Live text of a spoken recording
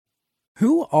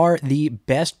Who are the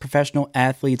best professional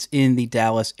athletes in the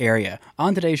Dallas area?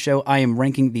 On today's show, I am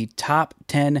ranking the top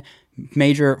 10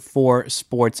 major four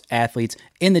sports athletes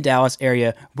in the Dallas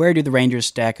area. Where do the Rangers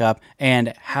stack up,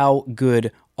 and how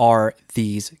good are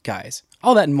these guys?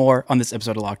 All that and more on this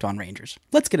episode of Locked On Rangers.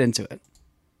 Let's get into it.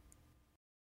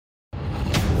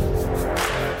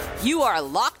 You are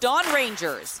Locked On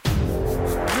Rangers,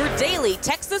 your daily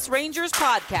Texas Rangers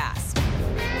podcast.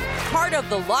 Part of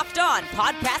the Locked On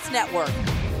Podcast Network,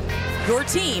 your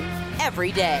team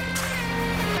every day.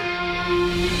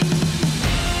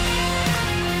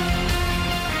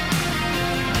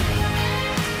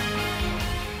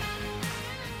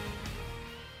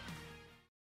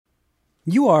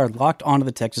 You are locked onto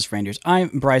the Texas Rangers. I'm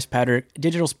Bryce Patrick,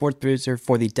 digital sports producer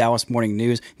for the Dallas Morning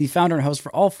News, the founder and host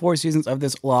for all 4 seasons of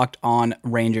this Locked On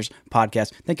Rangers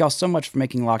podcast. Thank y'all so much for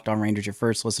making Locked On Rangers your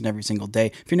first listen every single day.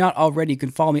 If you're not already, you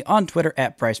can follow me on Twitter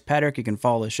at Bryce Patrick. You can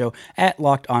follow the show at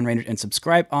Locked On Rangers and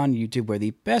subscribe on YouTube, where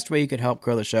the best way you can help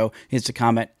grow the show is to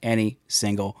comment any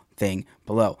single thing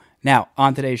below. Now,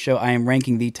 on today's show, I am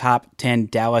ranking the top 10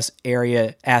 Dallas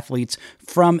area athletes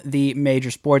from the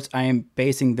major sports. I am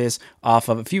basing this off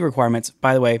of a few requirements.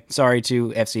 By the way, sorry to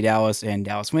FC Dallas and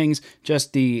Dallas Wings,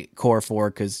 just the core 4,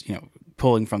 because,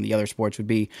 pulling from the other sports would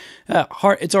be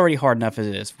hard. It's already hard enough as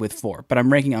it is with 4, but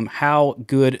I'm ranking on how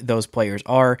good those players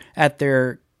are at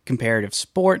their comparative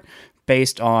sport,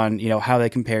 based on, how they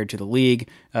compare to the league,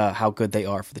 how good they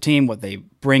are for the team, what they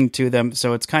bring to them.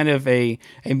 So it's kind of a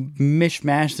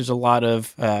mishmash. There's a lot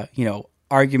of,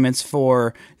 arguments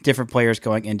for different players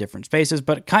going in different spaces,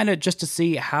 but kind of just to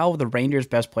see how the Rangers'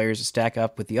 best players stack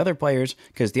up with the other players,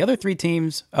 because the other 3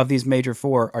 teams of these major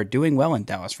 4 are doing well in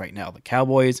Dallas right now. The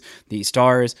Cowboys, the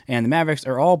Stars, and the Mavericks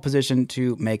are all positioned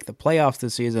to make the playoffs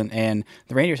this season, and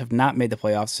the Rangers have not made the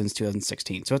playoffs since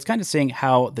 2016. So it's kind of seeing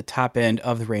how the top end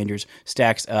of the Rangers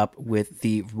stacks up with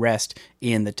the rest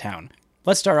in the town.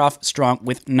 Let's start off strong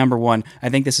with number 1. I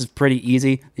think this is pretty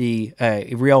easy. The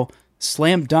real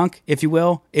slam dunk, if you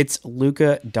will, it's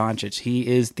Luka Doncic. He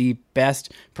is the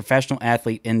best professional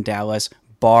athlete in Dallas,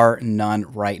 bar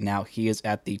none right now. He is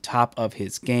at the top of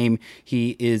his game.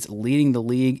 He is leading the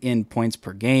league in points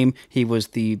per game. He was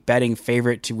the betting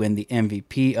favorite to win the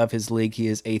MVP of his league. He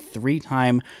is a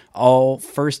 3-time all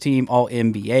first team, all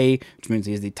NBA, which means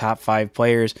he is the top 5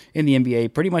 players in the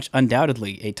NBA, pretty much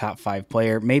undoubtedly a top 5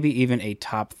 player, maybe even a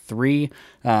top 3,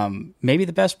 maybe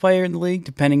the best player in the league,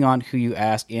 depending on who you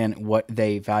ask and what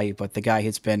they value. But the guy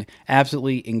has been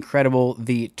absolutely incredible.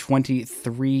 The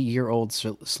 23-year-old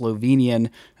Slovenian,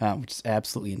 which is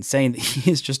absolutely insane that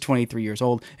he is just 23 years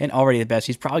old and already the best.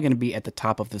 He's probably going to be at the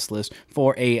top of this list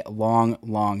for a long,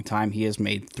 long time. He has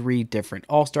made 3 different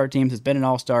All-Star teams, has been an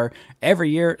All-Star every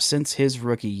year since his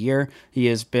rookie year. He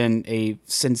has been a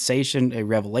sensation, a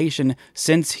revelation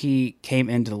since he came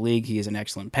into the league. He is an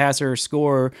excellent passer,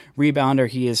 scorer, rebounder.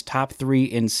 He is top 3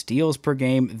 in steals per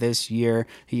game this year.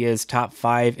 He is top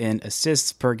 5 in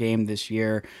assists per game this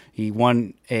year. He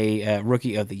won a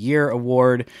Rookie of the Year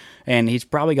award, and he's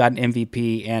probably got an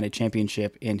MVP and a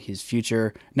championship in his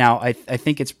future. Now, I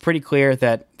think it's pretty clear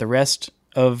that the rest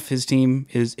of his team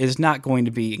is not going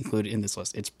to be included in this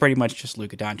list. It's pretty much just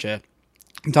Luka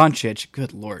Doncic,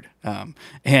 good lord,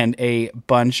 and a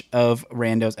bunch of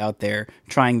randos out there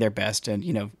trying their best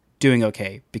and, doing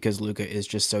okay, because Luka is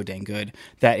just so dang good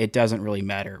that it doesn't really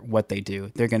matter what they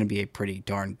do. They're going to be a pretty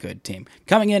darn good team.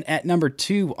 Coming in at number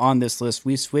 2 on this list,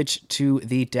 we switch to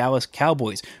the Dallas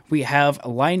Cowboys. We have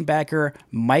linebacker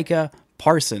Micah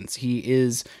Parsons. He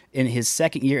is in his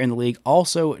second year in the league,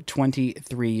 also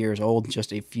 23 years old,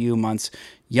 just a few months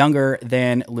younger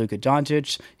than Luka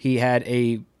Doncic. He had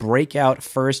a breakout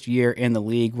first year in the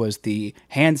league, was the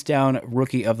hands-down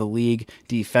rookie of the league.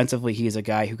 Defensively, he is a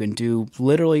guy who can do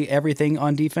literally everything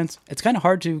on defense. It's kind of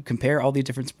hard to compare all these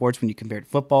different sports when you compare it to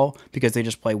football, because they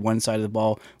just play one side of the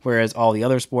ball, whereas all the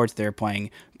other sports, they're playing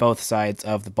both sides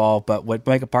of the ball. But what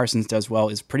Micah Parsons does well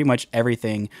is pretty much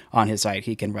everything on his side.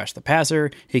 He can rush the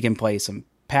passer, he can play some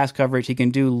pass coverage. He can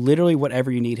do literally whatever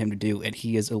you need him to do, and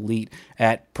he is elite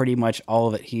at pretty much all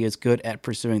of it. He is good at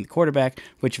pursuing the quarterback,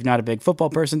 which, if you're not a big football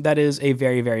person, that is a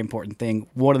very, very important thing.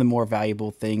 One of the more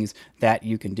valuable things that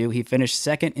you can do. He finished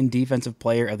second in Defensive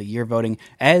Player of the Year voting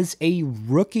as a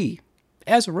rookie.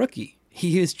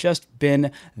 He has just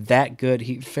been that good.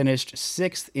 He finished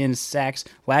 6th in sacks.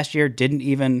 Last year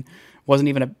wasn't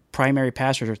even a primary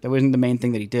pass rusher. That wasn't the main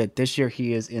thing that he did. This year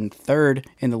he is in 3rd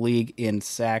in the league in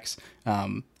sacks,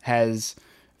 has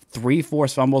 3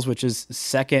 forced fumbles, which is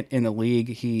second in the league.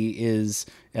 He is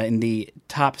in the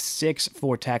top 6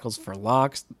 for tackles for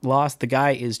loss. The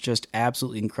guy is just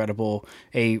absolutely incredible,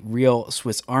 a real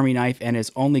Swiss Army knife, and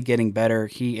is only getting better.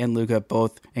 He and Luka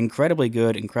both incredibly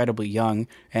good, incredibly young,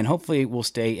 and hopefully will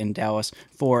stay in Dallas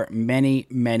for many,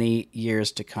 many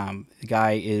years to come. The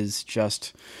guy is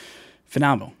just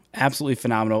phenomenal. Absolutely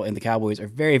phenomenal, and the Cowboys are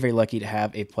very, very lucky to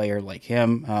have a player like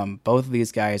him. Both of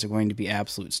these guys are going to be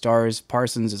absolute stars.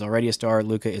 Parsons is already a star.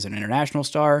 Luka is an international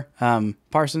star.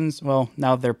 Parsons, well,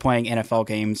 now they're playing NFL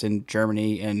games in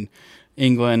Germany and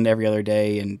England every other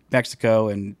day, and Mexico,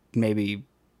 and maybe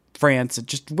France,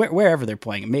 just wherever they're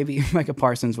playing. Maybe Micah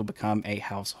Parsons will become a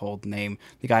household name.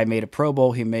 The guy made a Pro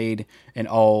Bowl. He made an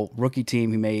all-rookie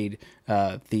team. He made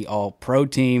the all-pro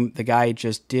team. The guy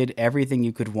just did everything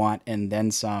you could want and then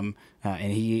some,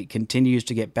 and he continues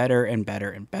to get better and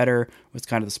better and better. Was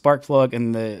kind of the spark plug,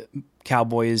 and the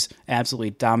Cowboys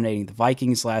absolutely dominating the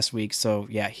Vikings last week. So,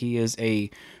 yeah, he is a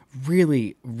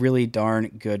really, really darn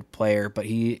good player, but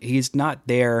he's not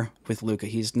there with Luka.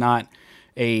 He's not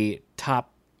a top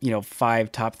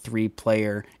 5, top 3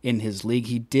 player in his league.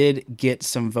 He did get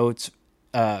some votes.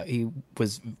 He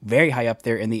was very high up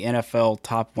there in the NFL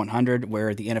top 100,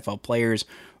 where the NFL players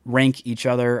rank each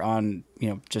other on,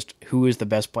 just who is the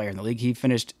best player in the league. He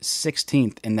finished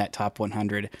 16th in that top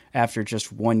 100 after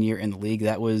just 1 year in the league.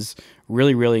 That was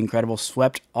really, really incredible.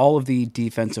 Swept all of the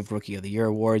Defensive Rookie of the Year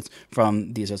awards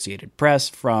from the Associated Press,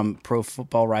 from Pro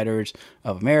Football Writers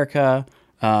of America,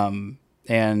 and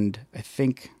I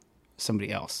think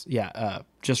somebody else.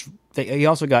 He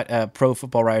also got Pro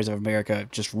Football Writers of America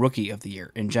just Rookie of the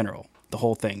Year in general. The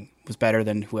whole thing was better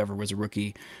than whoever was a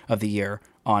Rookie of the Year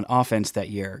on offense that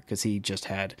year, because he just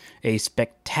had a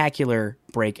spectacular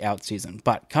breakout season.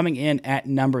 But coming in at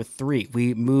number 3,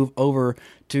 we move over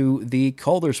to the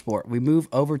colder sport. We move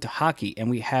over to hockey, and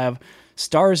we have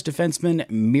Stars defenseman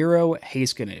Miro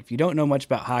Heiskanen. If you don't know much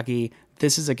about hockey,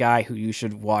 this is a guy who you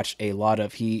should watch a lot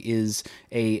of. He is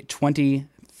a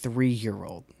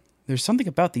 23-year-old. There's something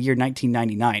about the year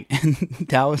 1999 and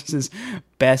Dallas's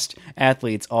best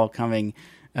athletes all coming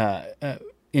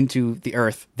into the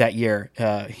earth that year.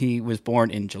 He was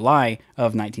born in July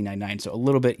of 1999, so a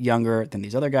little bit younger than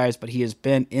these other guys, but he has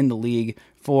been in the league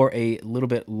for a little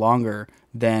bit longer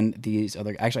than these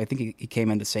other. Actually, I think he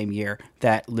came in the same year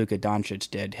that Luka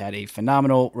Doncic did. Had a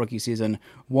phenomenal rookie season,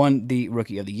 won the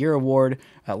Rookie of the Year award,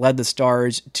 led the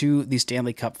Stars to the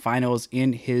Stanley Cup Finals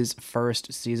in his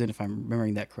first season, if I'm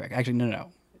remembering that correct. Actually,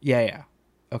 no. Yeah.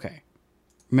 Okay.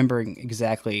 Remembering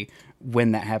exactly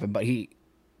when that happened, but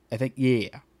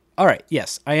yeah. All right,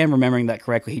 yes, I am remembering that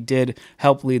correctly. He did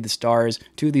help lead the Stars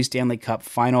to the Stanley Cup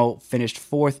Final, finished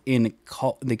 4th in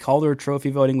the Calder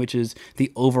Trophy voting, which is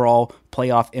the overall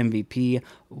playoff MVP.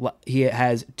 He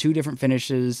has 2 different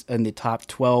finishes in the top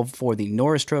 12 for the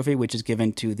Norris Trophy, which is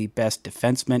given to the best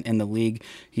defenseman in the league.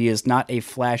 He is not a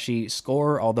flashy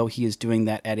scorer, although he is doing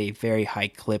that at a very high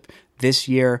clip this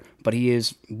year, but he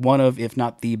is one of, if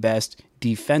not the best,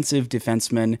 defensive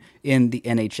defenseman in the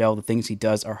NHL. The things he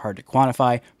does are hard to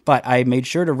quantify, but I made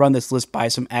sure to run this list by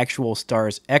some actual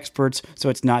Stars experts, so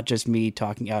it's not just me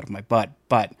talking out of my butt.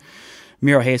 But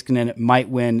Miro Heiskanen might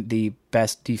win the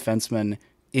best defenseman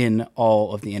in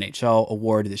all of the NHL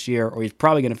award this year, or he's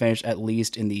probably going to finish at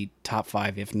least in the top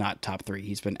 5, if not top 3.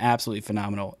 He's been absolutely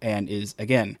phenomenal and is,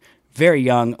 again, very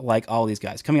young, like all these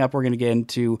guys. Coming up, we're going to get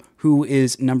into who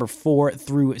is number 4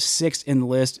 through 6 in the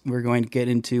list. We're going to get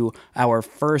into our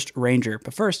first Ranger.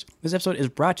 But first, this episode is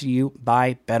brought to you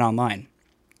by BetOnline.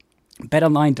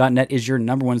 BetOnline.net is your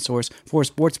number 1 source for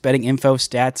sports betting info,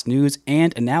 stats, news,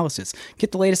 and analysis.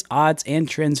 Get the latest odds and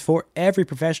trends for every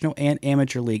professional and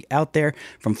amateur league out there,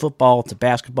 from football to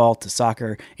basketball to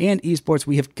soccer and esports.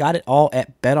 We have got it all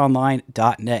at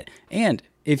BetOnline.net. And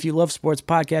if you love sports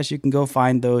podcasts, you can go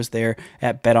find those there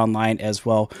at BetOnline as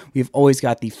well. We've always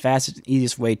got the fastest and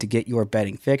easiest way to get your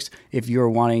betting fix. If you're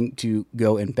wanting to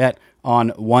go and bet on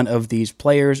one of these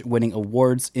players winning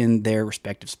awards in their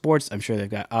respective sports, I'm sure they've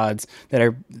got odds that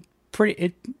are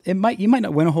pretty. You might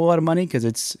not win a whole lot of money because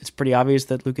it's pretty obvious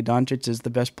that Luka Doncic is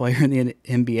the best player in the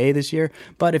NBA this year.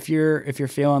 But if you're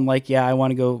feeling like, yeah, I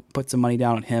want to go put some money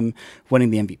down on him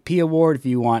winning the MVP award, if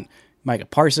you want Micah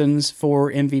Parsons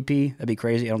for MVP, that'd be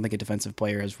crazy. I don't think a defensive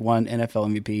player has won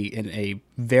NFL MVP in a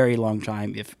very long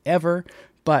time, if ever,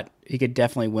 but he could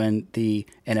definitely win the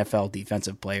NFL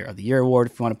Defensive Player of the Year award.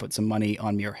 If you want to put some money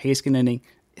on Miro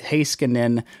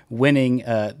Heiskanen winning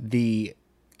the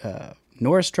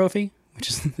Norris Trophy,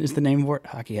 which is the name for it.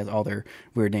 Hockey has all their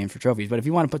weird names for trophies, but if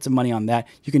you want to put some money on that,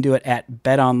 you can do it at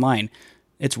BetOnline.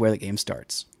 It's where the game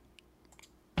starts.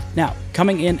 Now,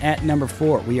 coming in at number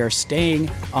 4, we are staying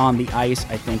on the ice.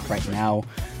 I think right now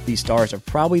the Stars are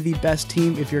probably the best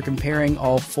team if you're comparing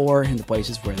all 4 in the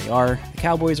places where they are. The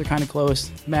Cowboys are kind of close.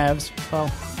 Mavs,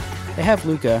 well, they have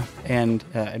Luka, and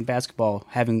in basketball,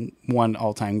 having one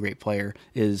all-time great player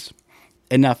is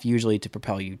enough usually to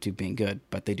propel you to being good,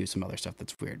 but they do some other stuff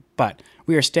that's weird. But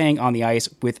we are staying on the ice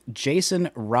with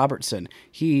Jason Robertson.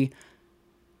 He,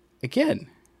 again,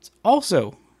 is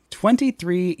also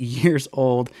 23 years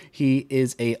old. He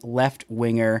is a left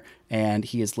winger, and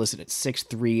he is listed at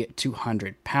 6'3",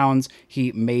 200 pounds.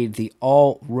 He made the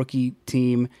all-rookie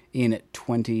team in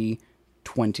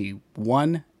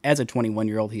 2021. As a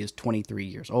 21-year-old, he is 23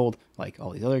 years old, like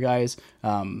all these other guys.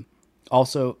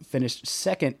 Also finished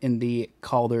second in the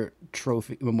Calder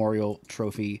Trophy Memorial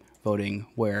Trophy voting,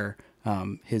 where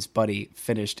his buddy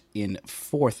finished in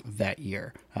 4th that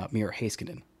year, Miro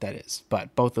Heiskanen, that is.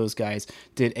 But both those guys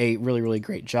did a really, really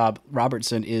great job.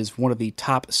 Robertson is one of the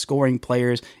top scoring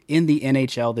players in the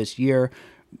NHL this year,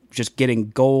 just getting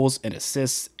goals and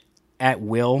assists at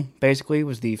will. Basically,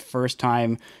 was the first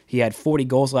time he had 40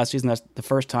 goals last season. That's the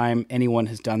first time anyone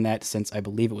has done that since, I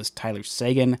believe it was Tyler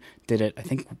Seguin did it, I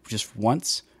think just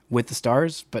once with the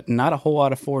Stars, but not a whole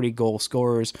lot of 40 goal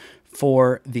scorers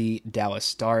for the Dallas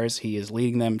Stars. He is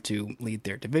leading them to lead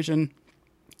their division.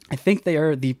 I think they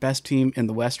are the best team in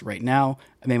the West right now,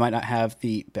 and they might not have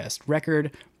the best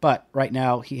record, but right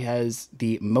now he has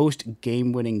the most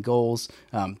game-winning goals.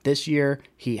 This year,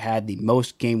 he had the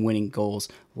most game-winning goals.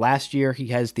 Last year, he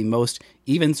has the most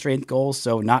even-strength goals,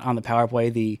 so not on the power play,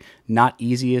 the not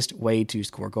easiest way to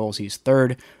score goals. He's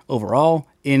 3rd overall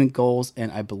in goals,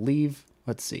 and I believe,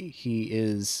 let's see, he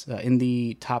is in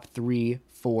the top 3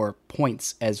 for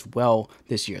points as well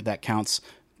this year. That counts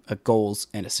goals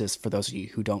and assists for those of you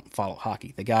who don't follow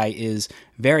hockey. The guy is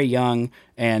very young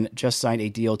and just signed a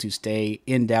deal to stay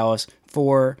in Dallas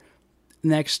for the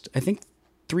next, I think,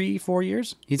 3-4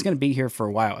 years. He's going to be here for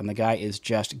a while, and the guy is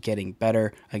just getting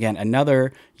better. Again,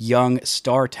 another young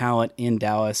star talent in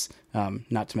Dallas.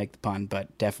 Not to make the pun,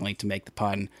 but definitely to make the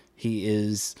pun. He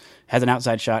has an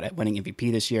outside shot at winning MVP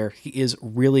this year. He is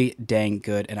really dang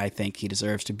good, and I think he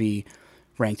deserves to be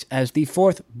ranked as the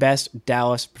 4th best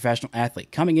Dallas professional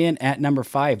athlete. Coming in at number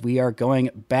 5, we are going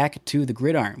back to the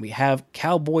gridiron. We have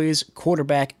Cowboys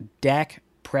quarterback Dak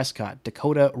Prescott,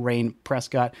 Dakota Rain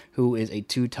Prescott, who is a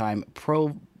 2-time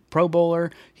Pro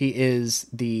Bowler. He is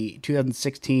the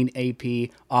 2016 AP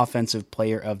Offensive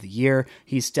Player of the Year.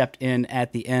 He stepped in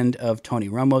at the end of Tony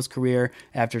Romo's career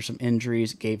after some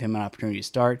injuries gave him an opportunity to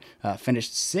start.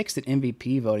 Finished 6th in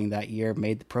MVP voting that year,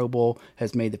 made the Pro Bowl,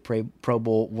 has made the Pro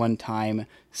Bowl 1 time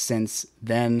since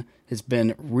then. Has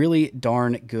been really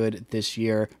darn good this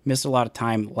year. Missed a lot of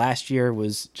time last year,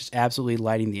 was just absolutely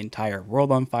lighting the entire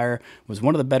world on fire. Was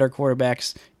one of the better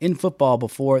quarterbacks in football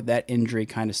before that injury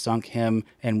kind of sunk him,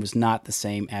 and was not the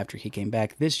same after he came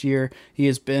back this year. He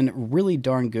has been really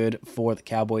darn good for the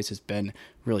Cowboys, has been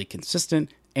really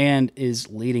consistent, and is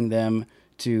leading them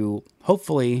to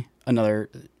hopefully another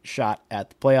shot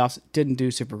at the playoffs. Didn't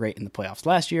do super great in the playoffs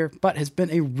last year, but has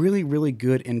been a really, really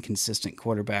good and consistent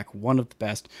quarterback. One of the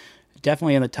best.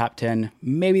 Definitely in the top 10,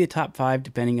 maybe the top 5,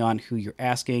 depending on who you're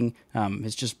asking.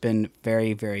 Has just been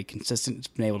very, very consistent. It's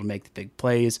been able to make the big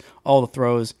plays, all the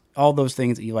throws, all those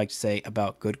things that you like to say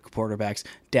about good quarterbacks.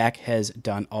 Dak has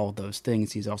done all those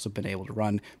things. He's also been able to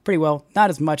run pretty well. Not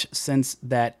as much since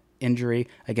that injury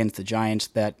against the Giants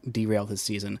that derailed his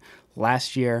season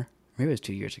last year. Maybe it was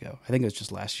 2 years ago. I think it was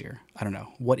just last year. I don't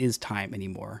know. What is time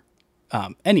anymore?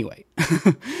 Anyway,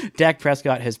 Dak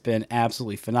Prescott has been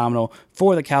absolutely phenomenal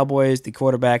for the Cowboys. The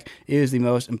quarterback is the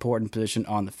most important position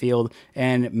on the field,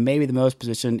 and maybe the most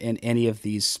position in any of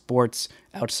these sports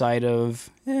outside of,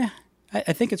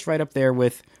 I think it's right up there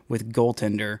with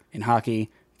goaltender in hockey.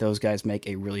 Those guys make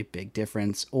a really big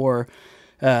difference. Or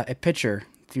a pitcher.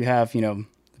 If you have, the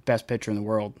best pitcher in the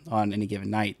world on any given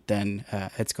night, then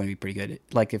it's going to be pretty good.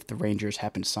 Like if the Rangers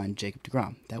happen to sign Jacob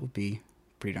deGrom, that would be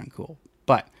pretty darn cool.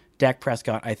 But Dak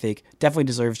Prescott, I think, definitely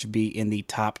deserves to be in the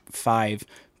top 5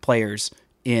 players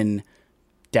in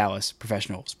Dallas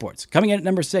professional sports. Coming in at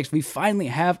number 6, we finally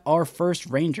have our first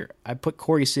Ranger. I put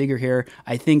Corey Seager here.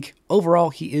 I think overall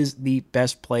he is the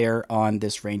best player on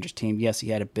this Rangers team. Yes,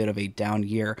 he had a bit of a down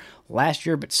year last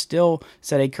year, but still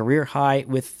set a career high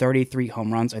with 33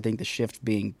 home runs. I think the shift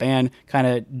being banned kind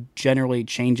of generally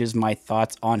changes my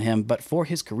thoughts on him, but for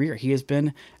his career, he has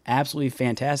been absolutely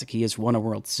fantastic. He has won a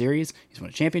World Series. He's won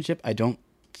a championship. I don't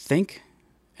think,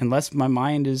 unless my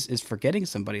mind is forgetting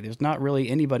somebody, there's not really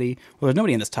anybody, well, there's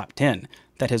nobody in this top 10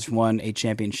 that has won a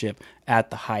championship at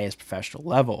the highest professional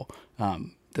level.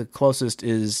 the closest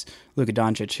is Luka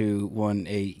Doncic, who won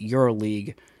a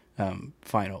EuroLeague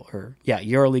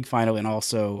EuroLeague final, and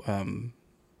also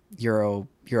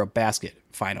Eurobasket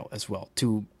final as well.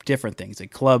 Two different things: a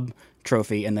club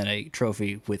trophy and then a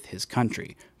trophy with his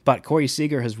country. But Corey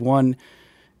Seager has won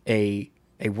a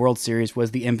World Series, was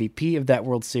the MVP of that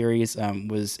World Series,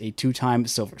 was a 2-time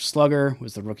Silver Slugger,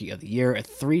 was the Rookie of the Year, a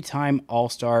 3-time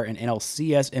All-Star, an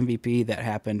NLCS MVP that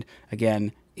happened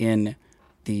again in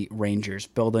the Rangers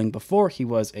building before he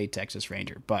was a Texas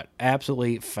Ranger. But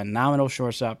absolutely phenomenal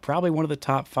shortstop, probably one of the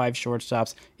top 5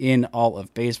 shortstops in all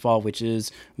of baseball, which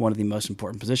is one of the most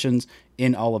important positions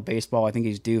in all of baseball. I think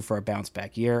he's due for a bounce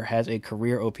back year, has a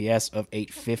career OPS of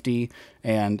 850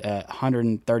 and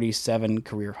 137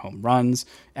 career home runs,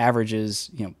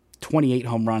 averages 28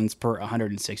 home runs per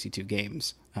 162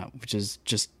 games, which is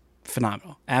just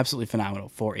phenomenal, absolutely phenomenal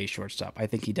for a shortstop. I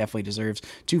think he definitely deserves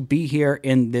to be here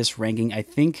in this ranking. I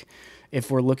think if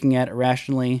we're looking at it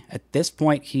rationally, at this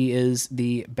point, he is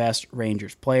the best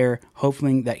Rangers player,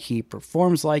 hoping that he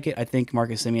performs like it. I think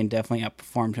Marcus Semien definitely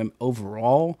outperformed him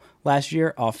overall last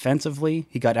year. Offensively,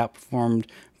 he got outperformed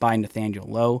by Nathaniel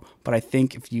Lowe, but I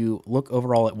think if you look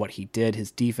overall at what he did, his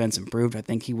defense improved. I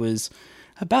think he was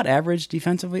about average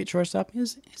defensively at shortstop.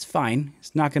 He's fine.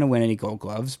 He's not going to win any Gold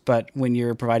Gloves, but when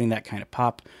you're providing that kind of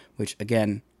pop, which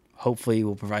again, hopefully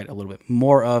will provide a little bit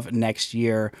more of next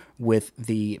year with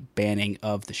the banning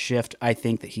of the shift, I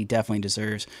think that he definitely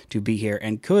deserves to be here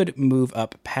and could move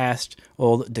up past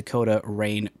old Dakota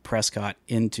Rain Prescott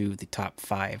into the top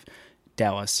 5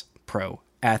 Dallas pro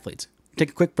athletes. Take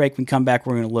a quick break. When we come back,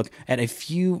 we're going to look at a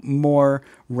few more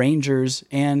Rangers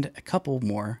and a couple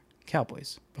more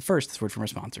Cowboys. But first, this word from our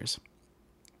sponsors.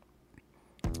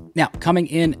 Now, coming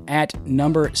in at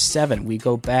number 7, we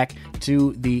go back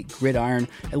to the Gridiron.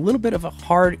 A little bit of a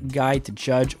hard guy to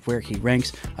judge where he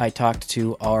ranks. I talked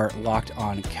to our Locked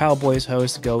On Cowboys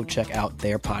host. Go check out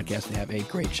their podcast. They have a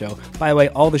great show. By the way,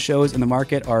 all the shows in the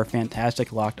market are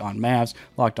fantastic. Locked On Mavs,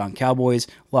 Locked On Cowboys,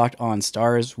 Locked On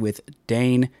Stars with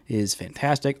Dane is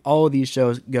fantastic. All of these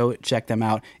shows, go check them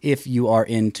out if you are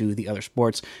into the other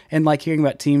sports and like hearing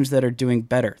about teams that are doing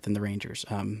better than the Rangers.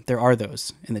 There are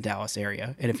those in the Dallas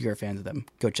area, and if you're a fan of them,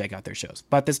 go check out their shows.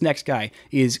 But this next guy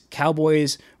is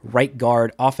Cowboys right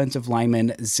guard, offensive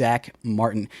lineman Zach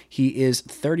Martin. He is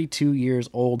 32 years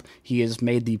old. He has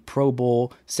made the Pro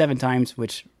Bowl 7 times,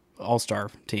 which all-star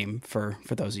team for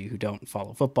those of you who don't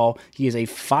follow football. He is a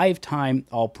 5-time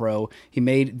All-Pro. He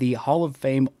made the Hall of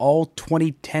Fame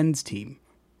All-2010s team.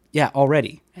 Yeah,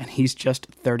 already. And he's just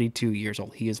 32 years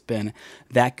old. He has been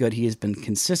that good. He has been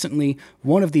consistently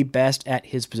one of the best at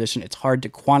his position. It's hard to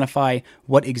quantify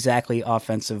what exactly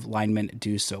offensive linemen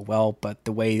do so well, but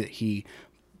the way that he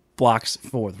blocks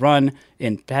for the run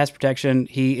in pass protection,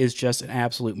 he is just an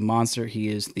absolute monster. He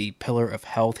is the pillar of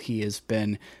health. He has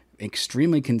been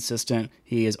extremely consistent.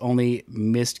 He has only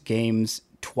missed games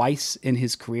twice in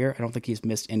his career. I don't think he's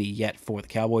missed any yet for the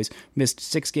Cowboys. Missed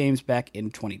 6 games back in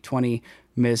 2020,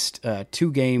 missed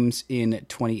 2 games in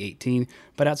 2018,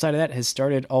 but outside of that has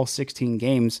started all 16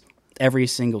 games every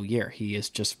single year. He has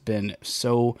just been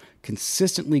so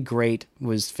consistently great,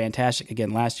 was fantastic again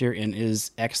last year, and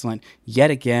is excellent yet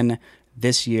again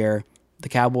this year. The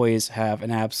Cowboys have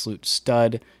an absolute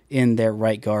stud in their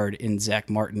right guard in Zach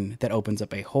Martin that opens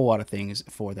up a whole lot of things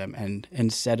for them. And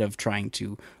instead of trying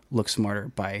to look smarter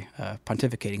by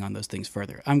pontificating on those things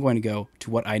further, I'm going to go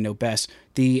to what I know best.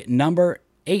 The number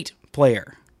 8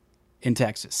 player in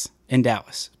Texas, in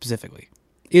Dallas specifically,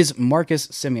 is Marcus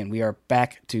Semien. We are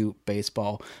back to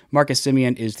baseball. Marcus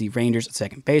Semien is the Rangers'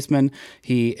 second baseman.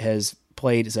 He has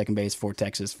played second base for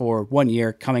Texas for 1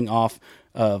 year, coming off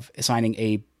of signing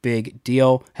a big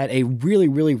deal. Had a really,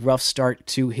 really rough start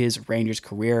to his Rangers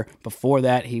career. Before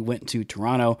that, he went to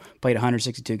Toronto, played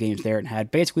 162 games there, and had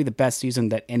basically the best season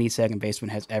that any second baseman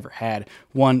has ever had.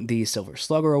 Won the Silver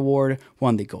Slugger Award,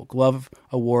 won the Gold Glove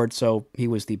Award, so he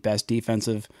was the best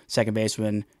defensive second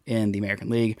baseman in the American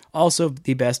League. Also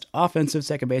the best offensive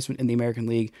second baseman in the American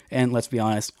League, and let's be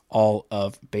honest, all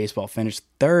of baseball. Finished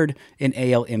 3rd in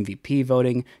AL MVP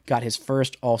voting, got his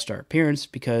first All-Star appearance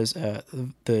because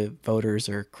the voters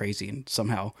are crazy and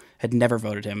somehow had never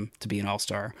voted him to be an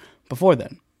All-Star before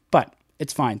then. But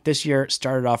it's fine. This year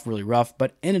started off really rough,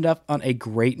 but ended up on a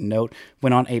great note.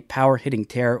 Went on a power hitting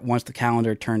tear once the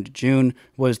calendar turned to June,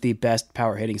 was the best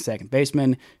power hitting second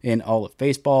baseman in all of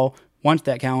baseball. Once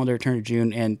that calendar turned to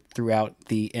June and throughout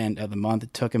the end of the month,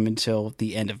 it took him until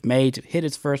the end of May to hit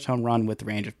his first home run with the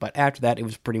Rangers. But after that, it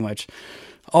was pretty much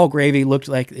all gravy. Looked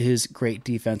like his great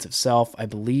defensive self. I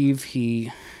believe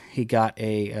he got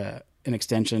an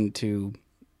extension to,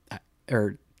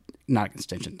 or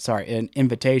an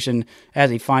invitation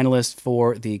as a finalist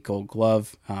for the Gold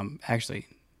Glove.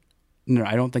 No,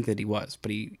 I don't think that he was,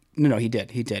 but he did,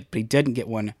 but he didn't get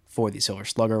one for the Silver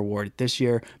Slugger Award this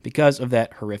year because of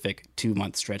that horrific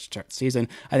 2-month stretch to start the season.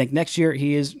 I think next year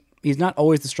he's not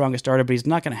always the strongest starter, but he's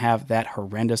not going to have that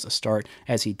horrendous a start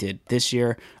as he did this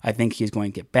year. I think he's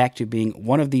going to get back to being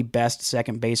one of the best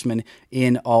second basemen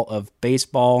in all of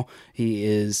baseball.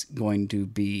 He's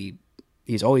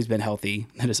always been healthy.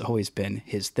 That has always been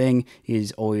his thing.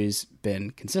 He's always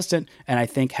been consistent. And I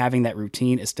think having that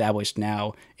routine established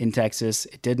now in Texas,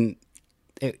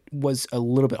 it was a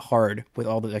little bit hard with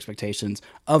all the expectations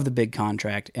of the big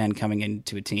contract and coming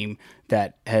into a team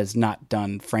that has not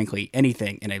done, frankly,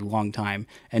 anything in a long time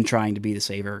and trying to be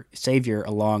the savior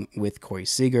along with Corey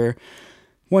Seager.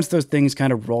 Once those things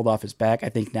kind of rolled off his back, I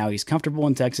think now he's comfortable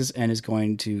in Texas and is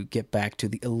going to get back to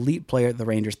the elite player the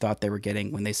Rangers thought they were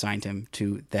getting when they signed him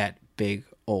to that big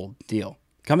old deal.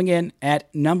 Coming in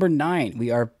at number 9, we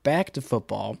are back to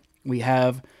football. We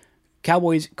have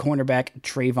Cowboys cornerback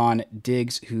Trayvon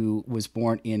Diggs, who was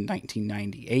born in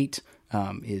 1998,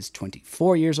 is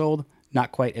 24 years old,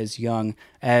 not quite as young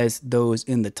as those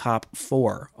in the top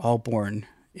 4, all born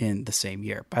in the same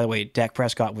year. By the way, Dak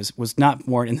Prescott was not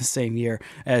born in the same year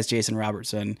as Jason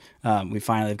Robertson. We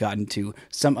finally have gotten to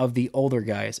some of the older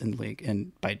guys in the league,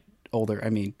 and by older, I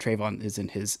mean Trayvon is in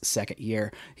his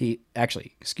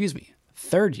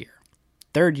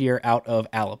third year out of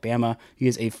Alabama. He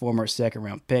is a former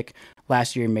second-round pick.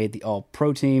 Last year, he made the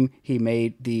All-Pro team. He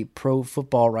made the Pro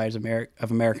Football Writers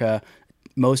of America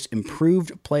Most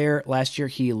Improved Player last year.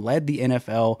 He led the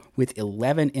NFL with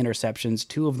 11 interceptions.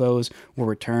 2 of those were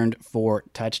returned for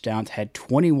touchdowns, had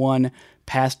 21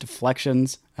 pass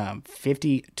deflections,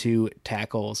 52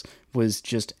 tackles, was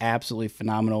just absolutely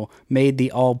phenomenal. Made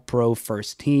the All-Pro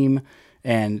first team,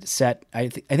 and I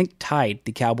think tied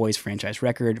the Cowboys franchise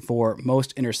record for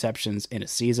most interceptions in a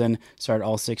season. Started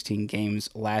all 16 games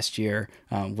last year.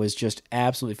 Was just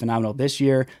absolutely phenomenal. This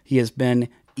year, he has been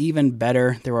even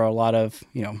better. There were a lot of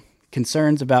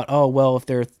concerns about, if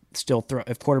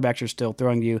quarterbacks are still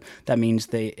throwing to you, that means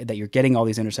that you're getting all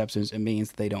these interceptions. It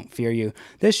means they don't fear you.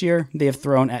 This year, they have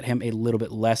thrown at him a little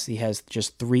bit less. He has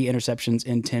just 3 interceptions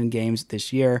in 10 games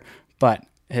this year, but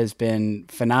has been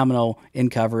phenomenal in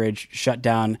coverage, shut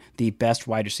down the best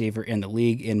wide receiver in the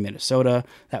league in Minnesota.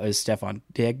 That was Justin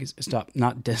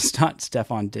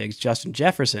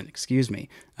Jefferson,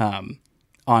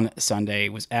 on Sunday.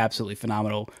 Was absolutely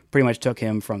phenomenal. Pretty much took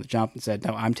him from the jump and said,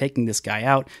 no, I'm taking this guy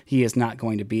out. He is not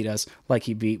going to beat us like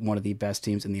he beat one of the best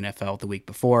teams in the NFL the week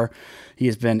before. He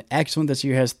has been excellent this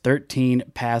year, has 13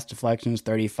 pass deflections,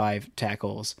 35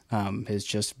 tackles, has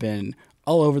just been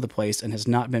all over the place and has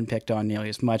not been picked on nearly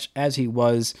as much as he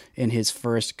was in his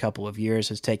first couple of years,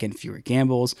 has taken fewer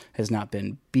gambles, has not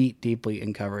been beat deeply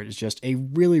in coverage. Is just a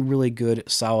really, really good,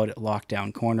 solid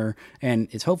lockdown corner, and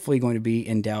is hopefully going to be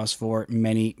in Dallas for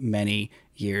many, many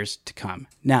years to come.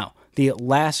 Now, the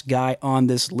last guy on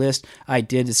this list, I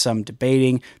did some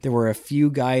debating. There were a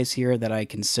few guys here that I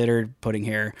considered putting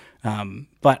here,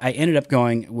 but I ended up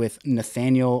going with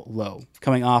Nathaniel Lowe,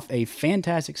 coming off a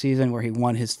fantastic season where he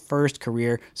won his first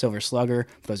career Silver Slugger.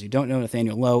 For those who don't know,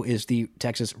 Nathaniel Lowe is the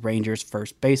Texas Rangers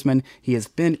first baseman. He has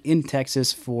been in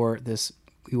Texas for this.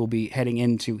 He will be heading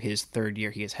into his 3rd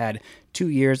year. He has had 2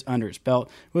 years under his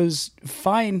belt. Was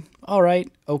fine, all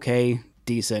right, okay,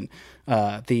 decent.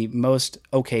 The most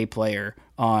okay player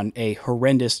on a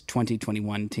horrendous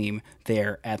 2021 team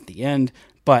there at the end,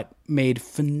 but made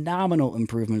phenomenal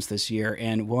improvements this year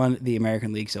and won the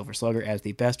American League Silver Slugger as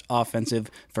the best offensive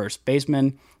first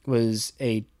baseman. Was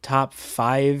a top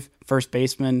 5 first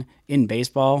baseman in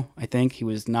baseball. I think he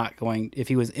was not going, if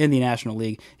he was in the National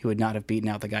League, he would not have beaten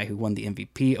out the guy who won the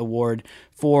MVP award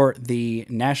for the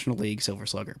National League Silver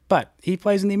Slugger. But he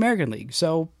plays in the American League,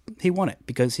 so he won it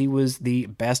because he was the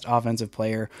best offensive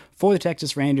player for the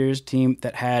Texas Rangers team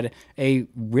that had a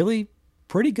really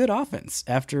pretty good offense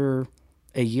after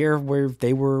a year where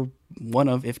they were one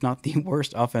of, if not the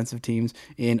worst offensive teams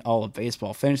in all of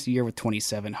baseball. Finished the year with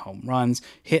 27 home runs,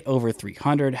 hit over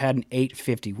 300, had an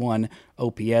 851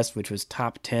 OPS, which was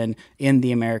top 10 in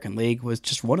the American League, was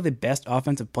just one of the best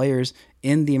offensive players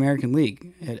in the American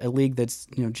League, a league that's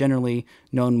generally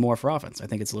known more for offense. I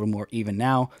think it's a little more even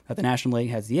now that the National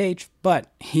League has the age,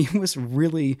 but he was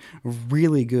really,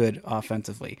 really good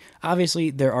offensively. Obviously,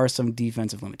 there are some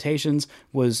defensive limitations,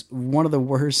 was one of the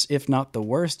worst, if not the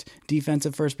worst,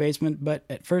 defensive first baseman, but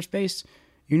at first base,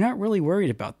 you're not really worried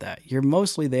about that. You're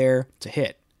mostly there to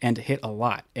hit, and to hit a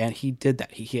lot, and he did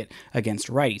that. He hit against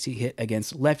righties, he hit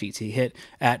against lefties, he hit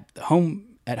at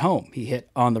home, he hit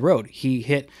on the road, he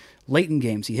hit late in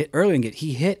games, he hit early in games,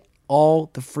 he hit all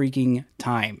the freaking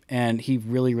time. And he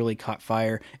really, really caught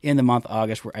fire in the month of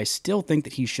August, where I still think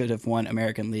that he should have won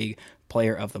American League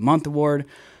Player of the Month award.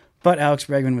 But Alex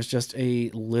Bregman was just a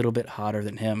little bit hotter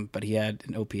than him, but he had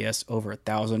an OPS over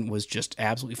 1,000, was just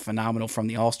absolutely phenomenal from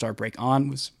the All-Star break on,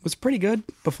 was pretty good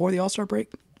before the All-Star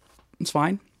break. It's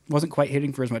fine. Wasn't quite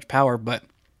hitting for as much power, but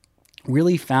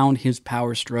really found his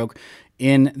power stroke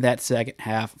in that second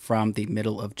half from the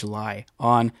middle of July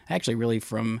on. Actually, really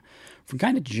from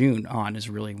kind of June on is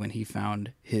really when he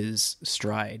found his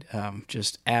stride.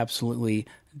 Just absolutely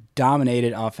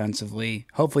dominated offensively.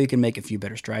 Hopefully he can make a few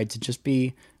better strides to just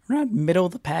be around middle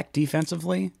of the pack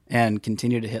defensively and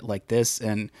continue to hit like this.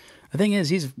 And the thing is,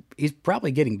 he's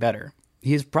probably getting better.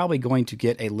 He's probably going to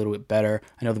get a little bit better.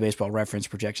 I know the Baseball Reference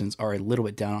projections are a little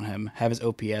bit down on him. Have his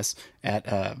OPS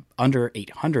at under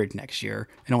 800 next year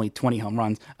and only 20 home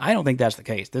runs. I don't think that's the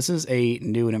case. This is a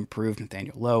new and improved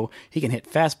Nathaniel Lowe. He can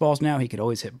hit fastballs now. He could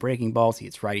always hit breaking balls. He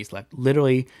hits righties, left.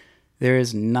 Literally, there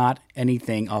is not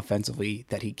anything offensively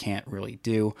that he can't really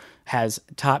do. Has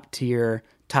top tier,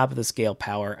 top of the scale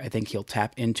power. I think he'll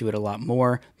tap into it a lot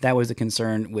more. That was the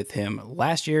concern with him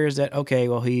last year, is that, okay,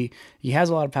 well, he has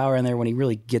a lot of power in there. When he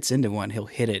really gets into one, he'll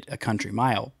hit it a country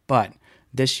mile. But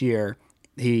this year,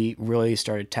 he really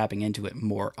started tapping into it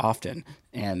more often.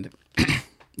 And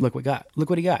look what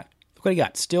he got.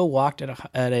 Still walked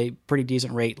at a pretty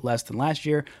decent rate, less than last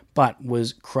year, but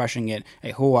was crushing it a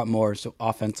whole lot more. So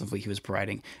offensively, he was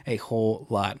providing a whole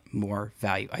lot more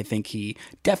value. I think he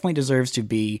definitely deserves to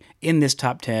be in this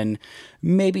top 10.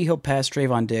 Maybe he'll pass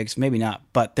Trayvon Diggs, maybe not.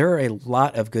 But there are a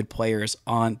lot of good players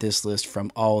on this list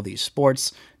from all of these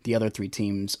sports. The other three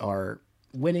teams are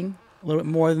winning a little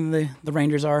bit more than the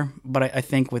Rangers are, but I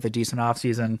think with a decent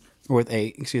offseason, or with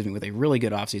a really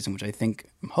good offseason, which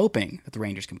I'm hoping that the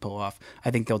Rangers can pull off,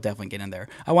 I think they'll definitely get in there.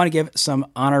 I want to give some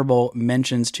honorable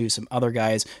mentions to some other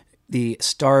guys. The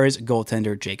Stars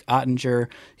goaltender Jake Ottinger,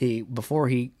 before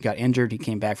he got injured, he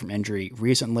came back from injury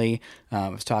recently. I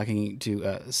was talking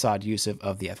to Saad Youssef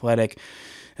of The Athletic.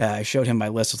 I showed him my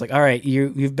list. I was like, all right,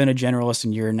 you've been a generalist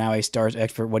and you're now a Stars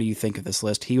expert. What do you think of this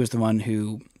list? He was the one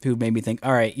who made me think,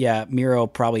 all right, yeah, Miro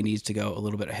probably needs to go a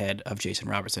little bit ahead of Jason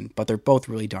Robertson, but they're both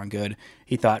really darn good.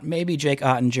 He thought maybe Jake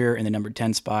Ottinger in the number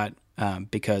 10 spot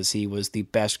because he was the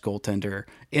best goaltender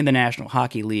in the National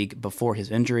Hockey League before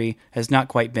his injury. Has not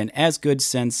quite been as good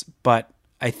since, but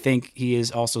I think he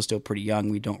is also still pretty young.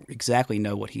 We don't exactly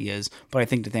know what he is, but I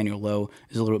think Nathaniel Lowe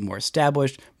is a little bit more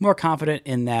established, more confident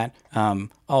in that.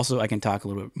 Also, I can talk a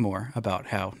little bit more about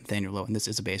how Nathaniel Lowe, and this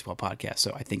is a baseball podcast,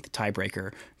 so I think the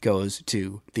tiebreaker goes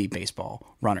to the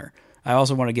baseball runner. I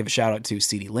also want to give a shout out to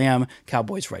CeeDee Lamb,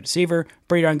 Cowboys wide receiver,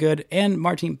 pretty darn good, and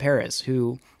Martin Perez,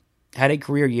 who had a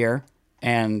career year,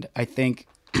 and I think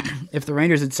if the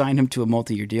Rangers had signed him to a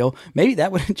multi-year deal, maybe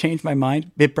that would have changed my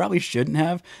mind. It probably shouldn't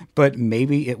have, but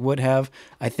maybe it would have.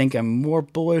 I think I'm more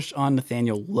bullish on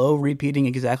Nathaniel Lowe repeating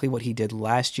exactly what he did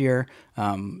last year,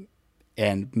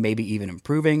 and maybe even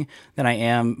improving, than I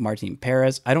am Martin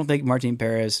Perez. I don't think Martin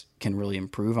Perez can really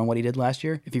improve on what he did last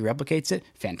year. If he replicates it,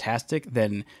 fantastic,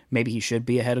 then maybe he should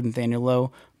be ahead of Nathaniel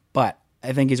Lowe, but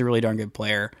I think he's a really darn good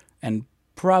player, and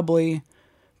probably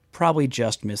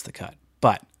just missed the cut.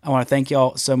 But I want to thank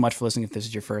y'all so much for listening. If this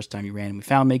is your first time you randomly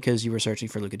found me because you were searching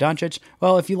for Luka Doncic,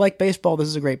 well, if you like baseball, this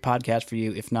is a great podcast for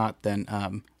you. If not, then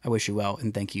I wish you well,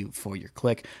 and thank you for your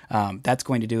click. That's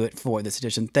going to do it for this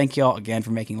edition. Thank y'all again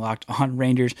for making Locked On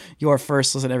Rangers your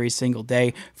first listen every single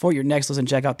day. For your next listen,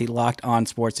 check out the Locked On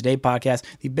Sports Today podcast,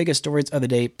 the biggest stories of the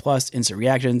day, plus instant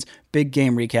reactions, big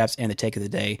game recaps, and the take of the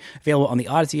day. Available on the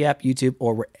Odyssey app, YouTube,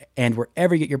 and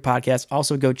wherever you get your podcasts.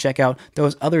 Also, go check out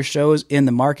those other shows in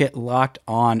the market, Locked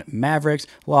On Mavericks,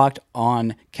 Locked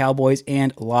On Cowboys,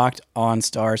 and Locked On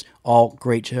Stars. All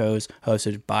great shows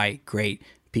hosted by great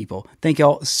people. Thank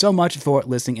y'all so much for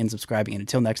listening and subscribing. And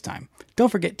until next time, don't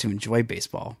forget to enjoy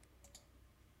baseball.